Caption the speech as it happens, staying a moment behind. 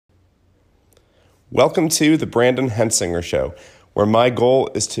Welcome to the Brandon Hensinger Show, where my goal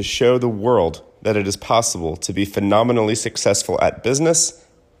is to show the world that it is possible to be phenomenally successful at business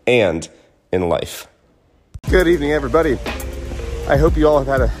and in life. Good evening, everybody. I hope you all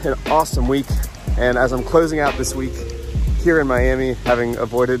have had an awesome week. And as I'm closing out this week here in Miami, having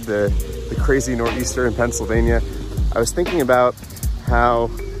avoided the crazy nor'easter in Pennsylvania, I was thinking about how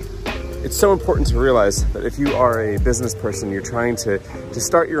it's so important to realize that if you are a business person, you're trying to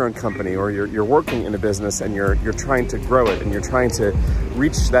start your own company, or you're working in a business and you're trying to grow it and you're trying to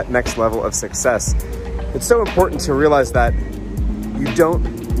reach that next level of success, it's so important to realize that you don't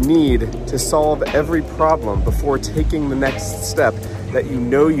need to solve every problem before taking the next step that you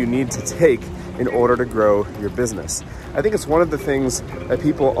know you need to take in order to grow your business. I think it's one of the things that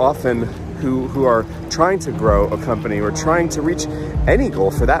people often who are trying to grow a company or trying to reach any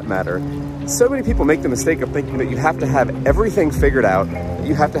goal for that matter, so many people make the mistake of thinking that you have to have everything figured out, that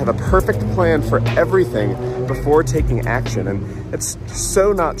you have to have a perfect plan for everything before taking action. And it's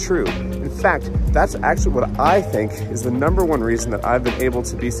so not true. In fact, that's actually what I think is the number one reason that I've been able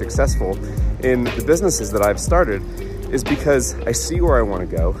to be successful in the businesses that I've started, is because I see where I want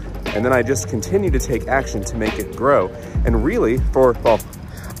to go, and then I just continue to take action to make it grow. And really,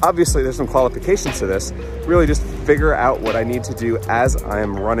 obviously there's some qualifications to this, really just figure out what I need to do as I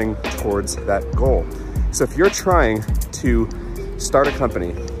am running towards that goal. So if you're trying to start a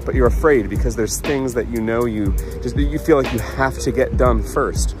company, but you're afraid because there's things that you feel like you have to get done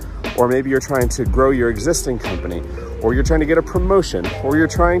first, or maybe you're trying to grow your existing company, or you're trying to get a promotion, or you're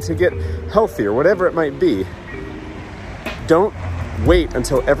trying to get healthier, whatever it might be, don't wait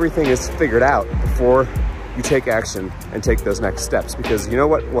until everything is figured out before you take action and take those next steps. Because you know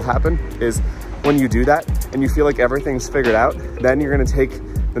what will happen is when you do that and you feel like everything's figured out, then you're going to take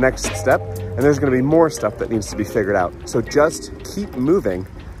the next step and there's going to be more stuff that needs to be figured out. So just keep moving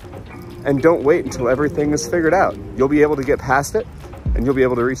and don't wait until everything is figured out. You'll be able to get past it and you'll be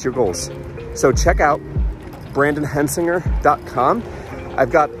able to reach your goals. So check out BrandonHensinger.com.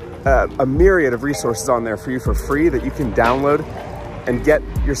 I've got a myriad of resources on there for you for free that you can download and get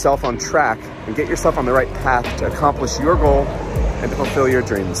yourself on track and get yourself on the right path to accomplish your goal and to fulfill your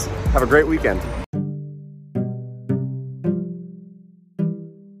dreams. Have a great weekend.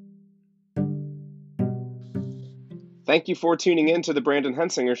 Thank you for tuning in to the Brandon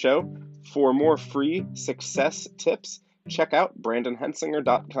Hensinger Show. For more free success tips, check out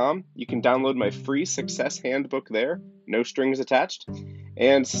BrandonHensinger.com. You can download my free success handbook there, no strings attached.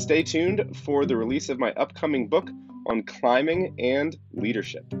 And stay tuned for the release of my upcoming book on climbing and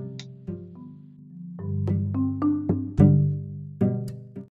leadership.